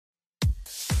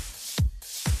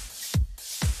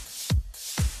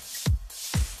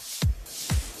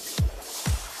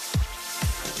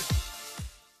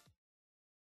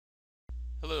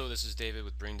this is David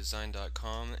with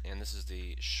braindesign.com, and this is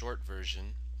the short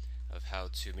version of how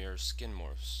to mirror skin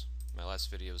morphs. My last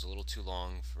video was a little too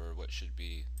long for what should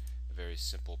be a very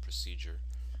simple procedure,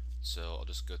 so I'll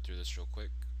just go through this real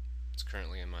quick. It's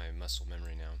currently in my muscle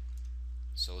memory now.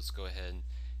 So let's go ahead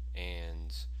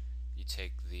and you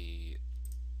take the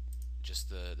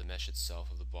mesh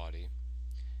itself of the body,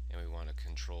 and we want to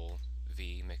Control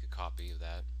V, make a copy of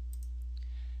that,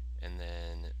 and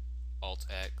then Alt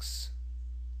X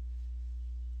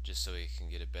just so we can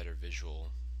get a better visual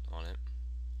on it,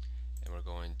 and we're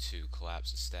going to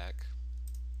collapse the stack,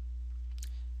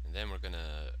 and then we're going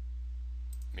to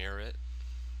mirror it,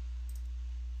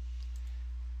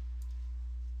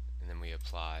 and then we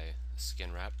apply a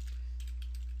skin wrap,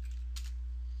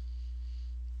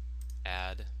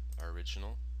 add our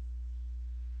original,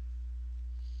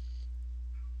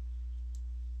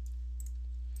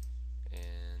 and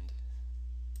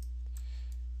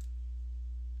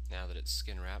now that it's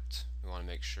skin wrapped, we want to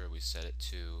make sure we set it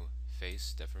to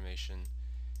face deformation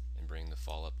and bring the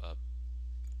fall up,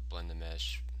 blend the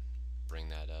mesh, bring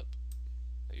that up.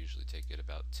 I usually take it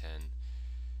about 10.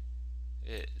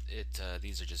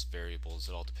 These are just variables.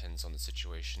 It all depends on the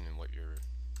situation and what you're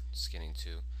skinning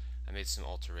to. I made some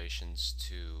alterations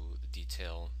to the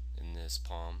detail in this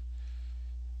palm,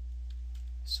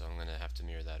 so I'm going to have to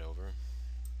mirror that over.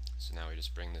 So now we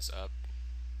just bring this up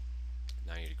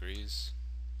 90 degrees,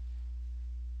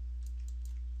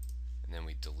 and then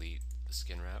we delete the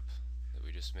skin wrap that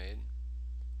we just made,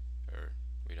 or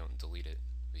we don't delete it,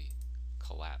 we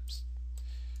collapse.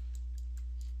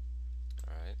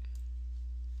 Alright,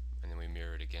 and then we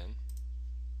mirror it again.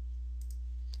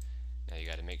 Now you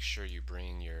got to make sure you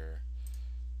bring your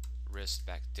wrist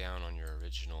back down on your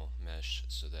original mesh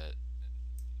so that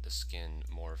the skin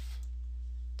morph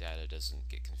data doesn't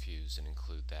get confused, and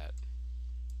include that.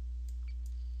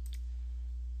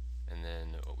 And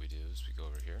then what we do is we go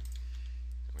over here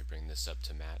and we bring this up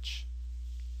to match.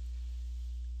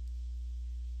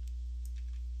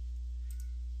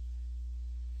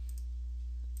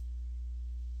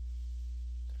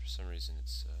 For some reason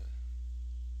it's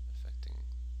affecting.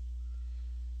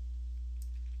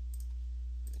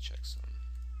 Let me check some.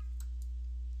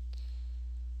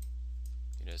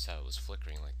 You notice how it was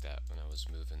flickering like that when I was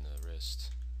moving the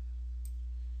wrist.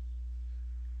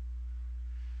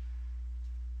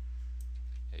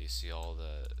 Yeah, you see all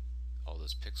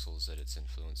those pixels that it's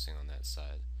influencing on that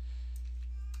side,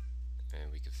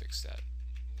 and we could fix that.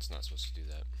 It's not supposed to do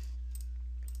that.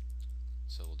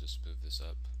 So we'll just move this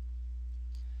up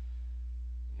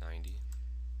 90,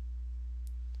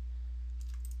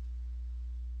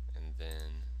 and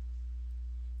then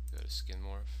go to Skin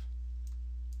Morph,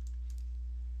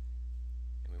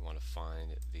 and we want to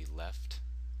find the left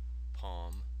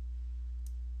palm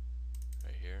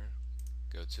right here,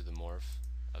 go to the morph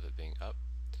of it being up,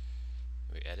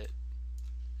 we edit,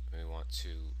 and we want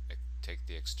to take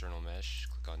the external mesh,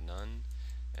 click on none,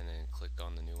 and then click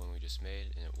on the new one we just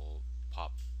made, and it will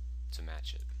pop to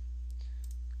match it.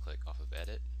 Click off of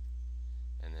edit,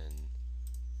 and then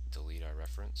delete our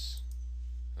reference.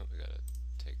 Oh, we gotta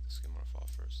take the skin morph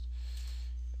off first,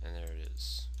 and there it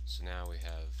is. So now we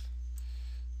have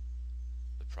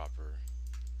the proper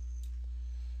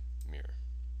mirror,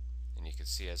 and you can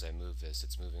see as I move this,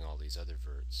 it's moving all these other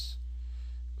verts,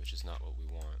 which is not what we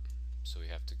want. So we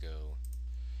have to go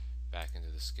back into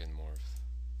the skin morph,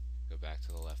 go back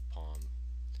to the left palm,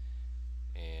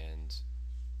 and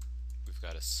we've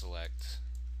got to select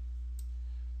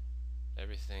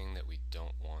everything that we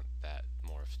don't want that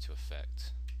morph to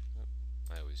affect.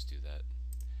 I always do that.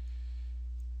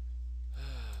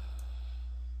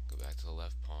 Go back to the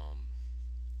left palm.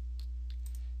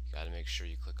 You got to make sure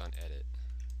you click on edit.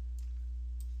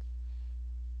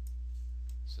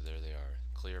 So there they are,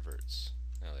 clear verts.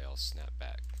 Now they all snap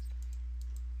back.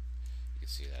 You can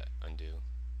see that undo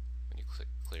when you click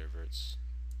clear verts.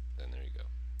 Then there you go.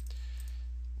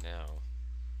 Now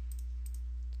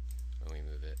when we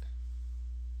move it,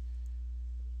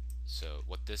 so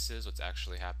what this is, what's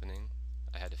actually happening,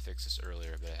 I had to fix this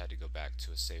earlier, but I had to go back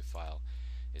to a save file,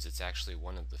 is it's actually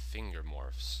one of the finger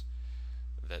morphs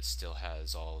that still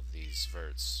has all of these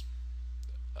verts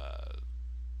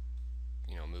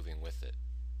moving with it,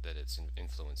 that it's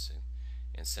influencing.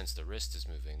 And since the wrist is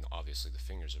moving, obviously the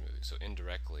fingers are moving, so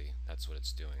indirectly that's what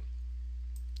it's doing.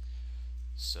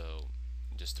 So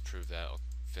just to prove that, I'll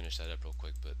finish that up real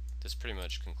quick, but this pretty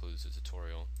much concludes the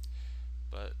tutorial.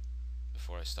 But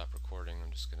before I stop recording,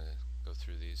 I'm just going to go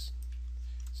through these.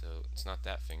 So it's not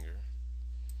that finger,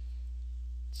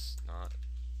 it's not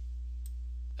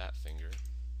that finger,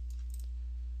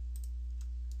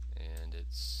 and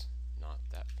it's not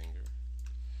that finger.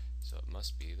 So it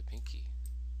must be the pinky.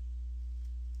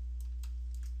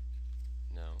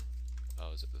 No.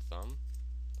 Oh, is it the thumb?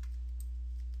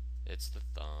 It's the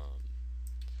thumb.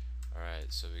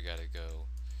 Alright, so we gotta go.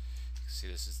 See,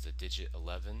 this is the digit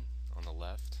 11 on the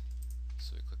left.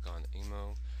 So we click on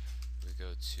Emo. We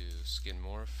go to Skin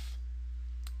Morph.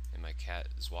 And my cat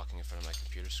is walking in front of my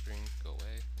computer screen. Go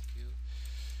away. Thank you.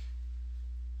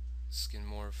 Skin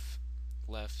Morph,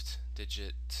 left,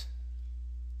 digit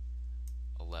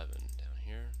 11 down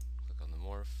here. Click on the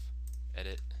morph,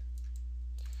 edit.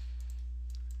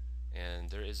 And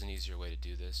there is an easier way to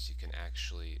do this. You can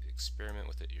actually experiment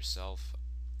with it yourself.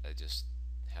 I just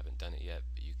haven't done it yet,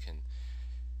 but you can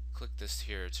click this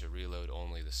here to reload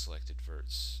only the selected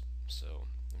verts. So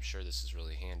I'm sure this is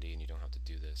really handy and you don't have to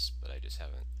do this, but I just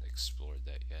haven't explored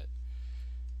that yet.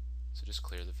 So just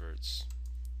clear the verts,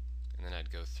 and then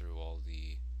I'd go through all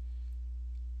the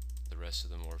rest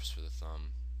of the morphs for the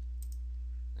thumb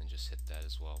and just hit that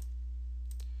as well.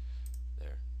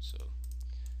 There. So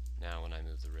now when I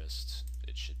move the wrist,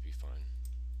 it should be fine.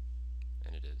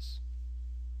 And it is.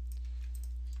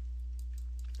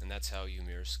 And that's how you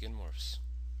mirror skin morphs.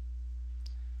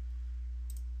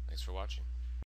 Thanks for watching.